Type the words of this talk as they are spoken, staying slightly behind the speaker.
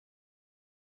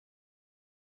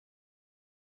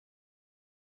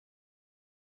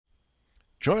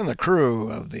Join the crew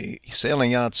of the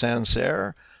sailing yacht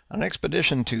Sancerre on an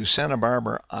expedition to Santa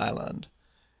Barbara Island.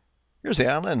 Here's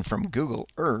the island from Google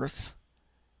Earth,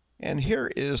 and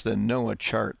here is the NOAA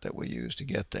chart that we use to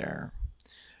get there.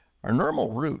 Our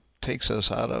normal route takes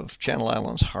us out of Channel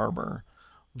Islands Harbor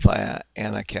via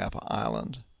Capt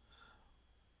Island.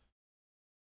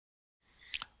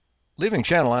 Leaving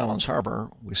Channel Islands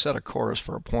Harbor, we set a course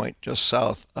for a point just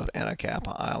south of Capt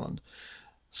Island,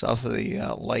 south of the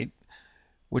light,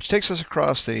 which takes us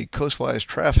across the coastwise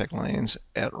traffic lanes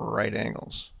at right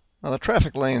angles. Now, the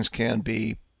traffic lanes can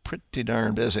be pretty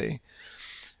darn busy.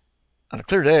 On a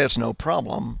clear day, it's no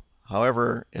problem.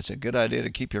 However, it's a good idea to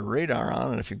keep your radar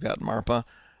on, and if you've got MARPA,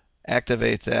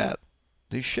 activate that.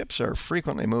 These ships are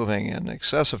frequently moving in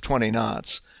excess of 20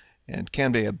 knots and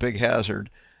can be a big hazard.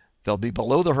 They'll be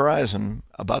below the horizon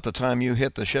about the time you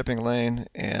hit the shipping lane,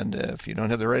 and if you don't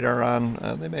have the radar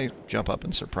on, they may jump up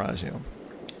and surprise you.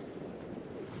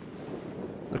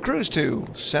 The cruise to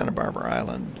Santa Barbara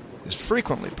Island is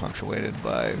frequently punctuated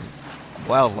by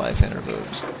wildlife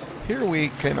interludes. Here we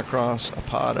came across a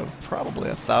pod of probably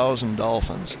 1,000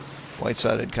 dolphins,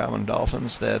 white-sided common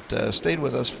dolphins, that stayed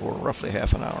with us for roughly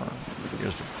half an hour.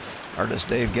 Here's artist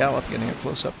Dave Gallup getting a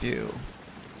close-up view.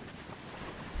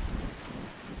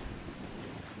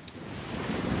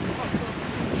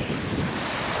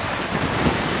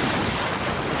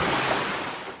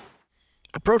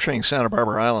 Approaching Santa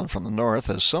Barbara Island from the north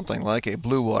is something like a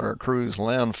blue water cruise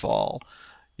landfall.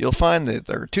 You'll find that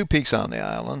there are two peaks on the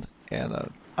island and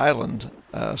an island,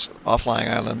 off-lying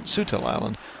island, Sutil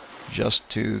Island, just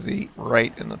to the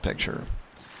right in the picture.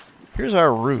 Here's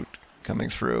our route coming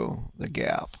through the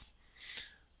gap.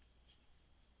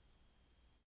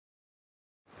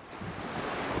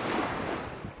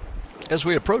 As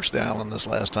we approached the island this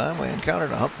last time, we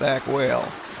encountered a humpback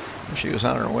whale. She was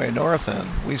on her way north and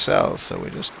we south, so we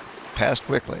just passed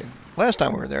quickly. Last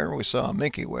time we were there, we saw a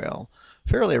minke whale.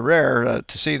 Fairly rare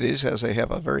to see these, as they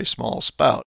have a very small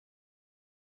spout.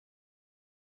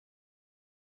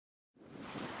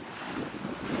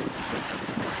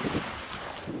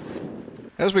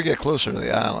 As we get closer to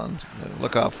the island,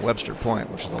 look off Webster Point,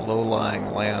 which is the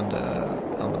low-lying land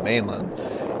on the mainland,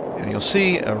 and you'll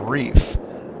see a reef.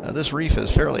 This reef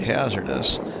is fairly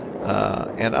hazardous.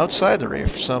 And outside the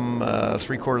reef, some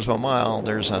 3/4 of a mile,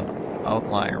 there's an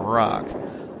outlying rock.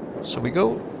 So we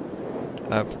go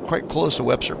quite close to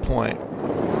Webster Point.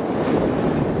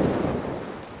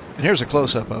 And here's a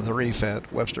close-up of the reef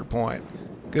at Webster Point.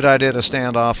 Good idea to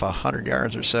stand off 100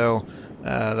 yards or so.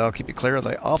 That'll keep you clear of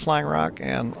the off-lying rock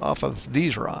and off of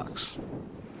these rocks.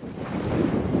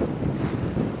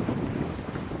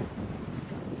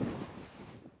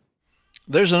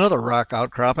 There's another rock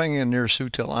outcropping near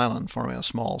Sutil Island forming a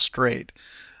small strait.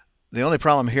 The only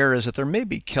problem here is that there may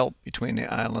be kelp between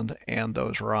the island and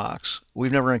those rocks.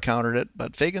 We've never encountered it,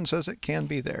 but Fagan says it can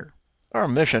be there. Our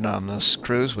mission on this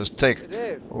cruise was to take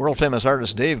world-famous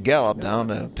artist Dave Gallup down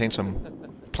to paint some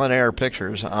plein air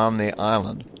pictures on the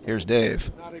island. Here's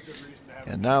Dave.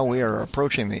 And now we are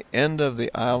approaching the end of the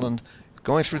island,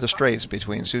 going through the straits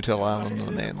between Sutil Island and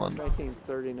the mainland.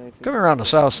 Coming around the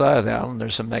south side of the island,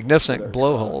 there's some magnificent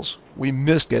blowholes. We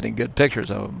missed getting good pictures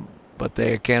of them, but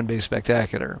they can be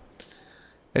spectacular.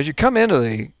 As you come into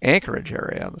the anchorage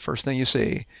area, the first thing you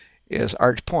see is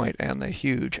Arch Point and the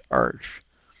huge arch.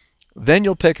 Then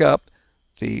you'll pick up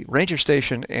the ranger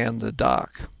station and the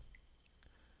dock.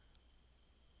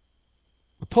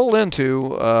 We pulled into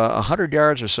 100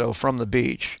 yards or so from the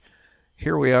beach.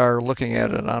 Here we are looking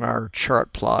at it on our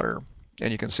chart plotter,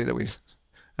 and you can see that we've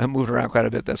moved around quite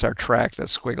a bit. That's our track that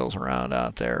squiggles around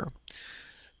out there.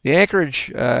 The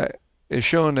anchorage is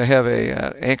shown to have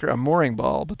a mooring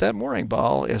ball, but that mooring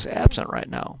ball is absent right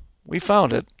now. We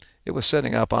found it. It was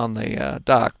sitting up on the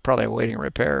dock, probably awaiting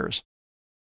repairs.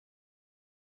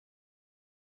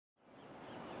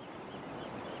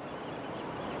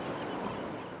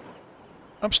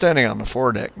 I'm standing on the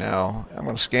foredeck now. I'm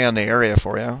going to scan the area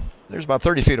for you. There's about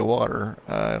 30 feet of water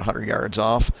at 100 yards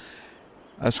off.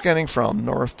 I'm scanning from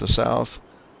north to south,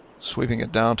 sweeping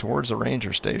it down towards the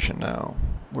ranger station now.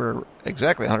 We're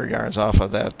exactly 100 yards off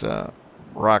of that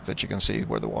rock that you can see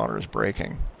where the water is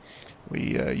breaking.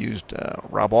 We used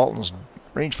Rob Alton's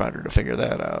rangefinder to figure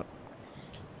that out.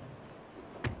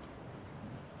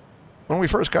 When we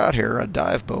first got here, a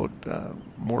dive boat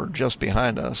moored just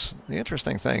behind us. The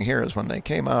interesting thing here is when they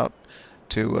came out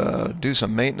to do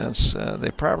some maintenance,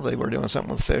 they probably were doing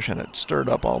something with fish, and it stirred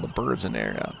up all the birds in the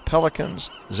area. Pelicans,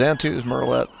 zantus,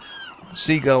 murrelet,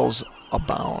 seagulls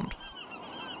abound.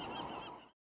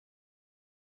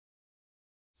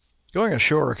 Going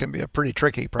ashore can be a pretty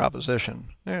tricky proposition.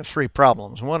 There are three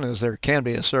problems. One is there can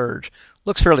be a surge.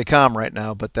 Looks fairly calm right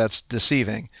now, but that's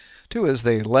deceiving. Two is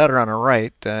the ladder on the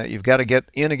right. You've got to get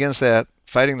in against that,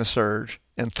 fighting the surge.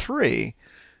 And three,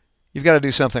 you've got to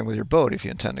do something with your boat if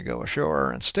you intend to go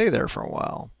ashore and stay there for a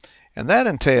while. And that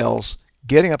entails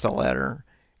getting up the ladder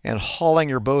and hauling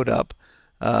your boat up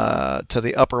to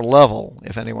the upper level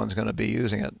if anyone's going to be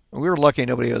using it. We were lucky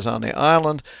nobody was on the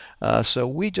island, so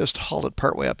we just hauled it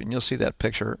partway up, and you'll see that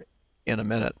picture in a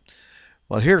minute.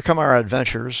 Well, here come our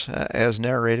adventures as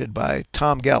narrated by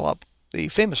Tom Gallup, the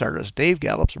famous artist Dave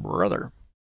Gallup's brother.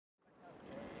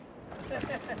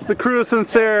 It's the crew of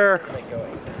Sincere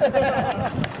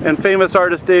and famous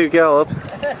artist Dave Gallup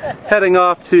heading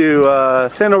off to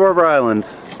Santa Barbara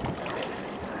Islands.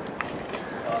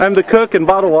 I'm the cook and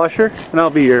bottle washer, and I'll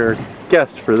be your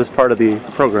guest for this part of the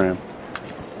program.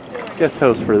 Guest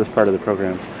host for this part of the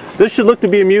program. This should look to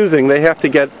be amusing. They have to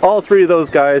get all three of those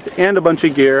guys and a bunch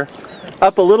of gear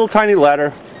up a little tiny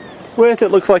ladder with, it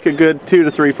looks like, a good 2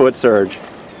 to 3 foot surge.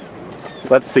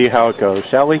 Let's see how it goes,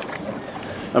 shall we?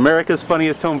 America's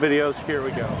Funniest Home Videos, here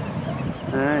we go.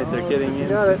 Alright, they're getting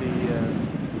into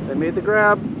the... they made the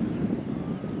grab.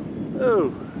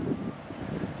 Oh.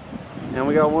 And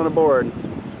we got one aboard.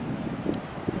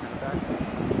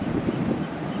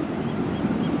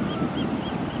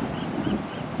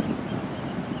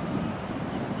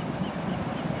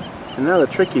 And now the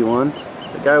tricky one,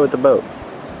 the guy with the boat.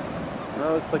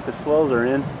 Oh, looks like the swells are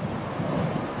in.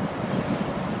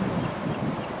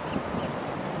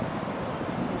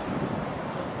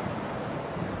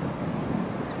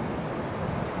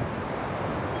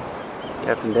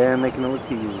 Captain Dan making it look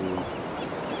easy.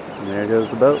 And there goes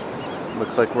the boat.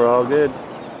 Looks like we're all good.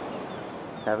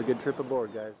 Have a good trip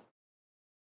aboard, guys.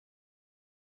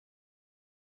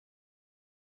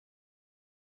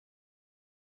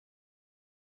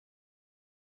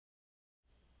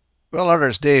 Well,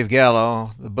 artist Dave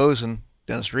Gallo, the bosun,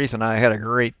 Dennis Reith, and I had a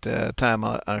great time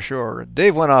on shore.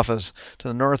 Dave went off to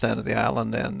the north end of the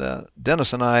island, and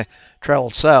Dennis and I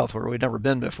traveled south where we'd never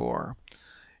been before.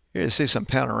 Here you see some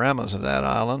panoramas of that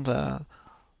island.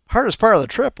 Hardest part of the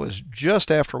trip was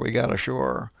just after we got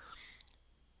ashore.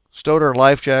 Stowed our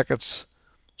life jackets,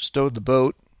 stowed the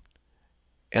boat,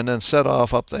 and then set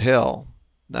off up the hill.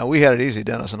 Now, we had it easy,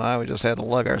 Dennis and I. We just had to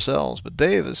lug ourselves. But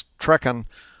Dave is trekking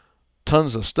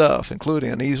tons of stuff,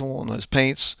 including an easel and his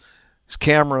paints, his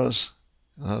cameras,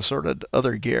 assorted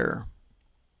other gear.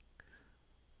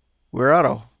 We were out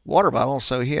of water bottles,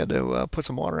 so he had to put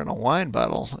some water in a wine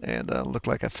bottle and look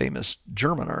like a famous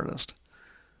German artist.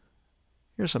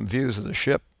 Here's some views of the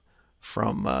ship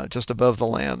from just above the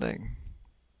landing.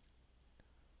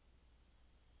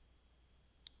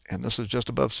 And this is just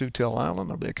above Sutil Island.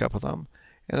 There'll be a couple of them.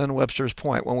 And then Webster's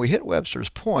Point. When we hit Webster's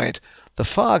Point, the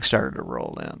fog started to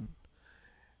roll in.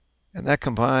 And that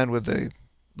combined with the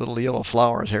little yellow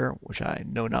flowers here, which I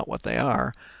know not what they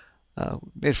are,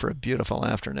 made for a beautiful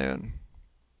afternoon.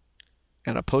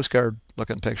 And a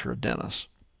postcard-looking picture of Dennis.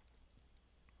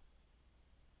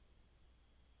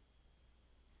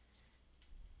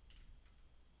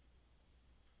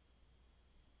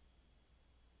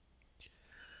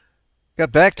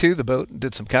 Got back to the boat and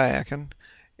did some kayaking.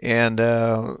 And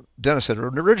Dennis had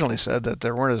originally said that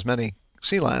there weren't as many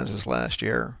sea lions as last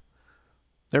year.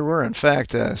 There were, in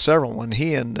fact, several. When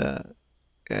he and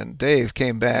Dave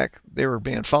came back, they were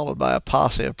being followed by a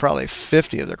posse of probably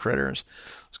 50 of the critters.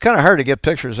 It's kind of hard to get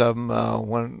pictures of them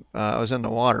when I was in the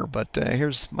water, but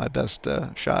here's my best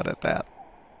shot at that.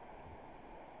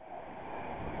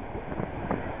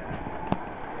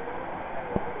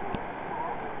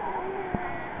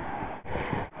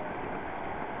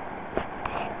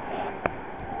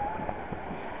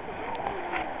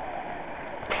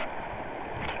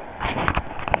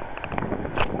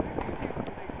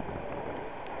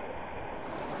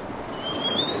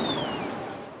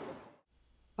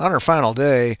 On our final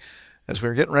day, as we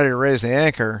were getting ready to raise the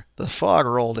anchor, the fog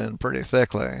rolled in pretty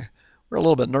thickly. We're a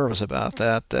little bit nervous about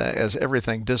that as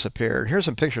everything disappeared. Here's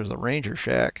some pictures of the Ranger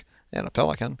Shack and a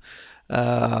Pelican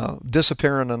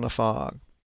disappearing in the fog.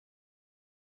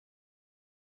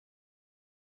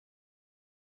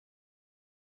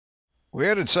 We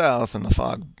headed south and the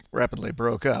fog rapidly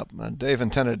broke up. Dave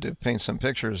intended to paint some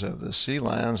pictures of the sea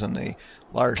lions and the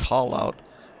large haul out.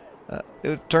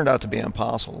 It turned out to be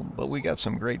impossible, but we got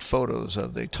some great photos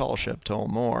of the tall ship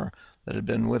Tullamore that had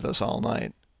been with us all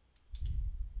night.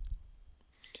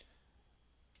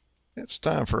 It's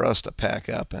time for us to pack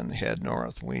up and head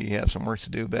north. We have some work to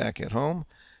do back at home.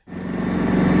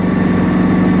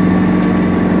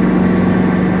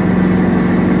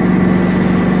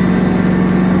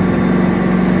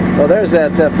 Well, there's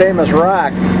There's that famous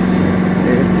rock.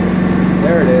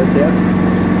 There it is, yeah.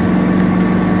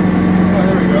 Oh,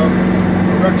 there we go.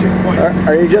 Direction point.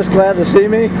 Are you just glad to see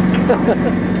me?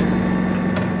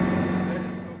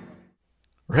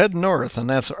 We're heading north, and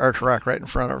that's Arch Rock right in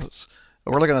front of us.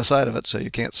 We're looking on the side of it so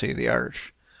you can't see the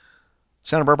arch.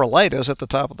 Santa Barbara Light is at the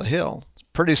top of the hill. It's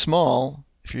pretty small.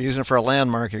 If you're using it for a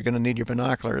landmark, you're going to need your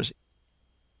binoculars.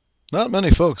 Not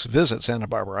many folks visit Santa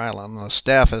Barbara Island. The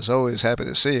staff is always happy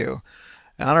to see you.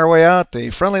 On our way out,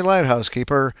 the friendly lighthouse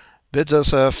keeper bids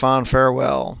us a fond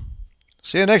farewell.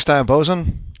 See you next time,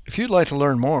 Bosun. If you'd like to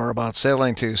learn more about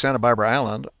sailing to Santa Barbara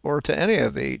Island or to any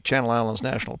of the Channel Islands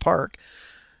National Park,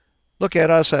 look at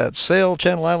us at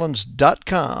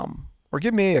sailchannelislands.com or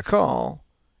give me a call,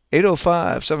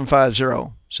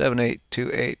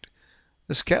 805-750-7828.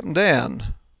 This is Captain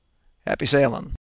Dan. Happy sailing.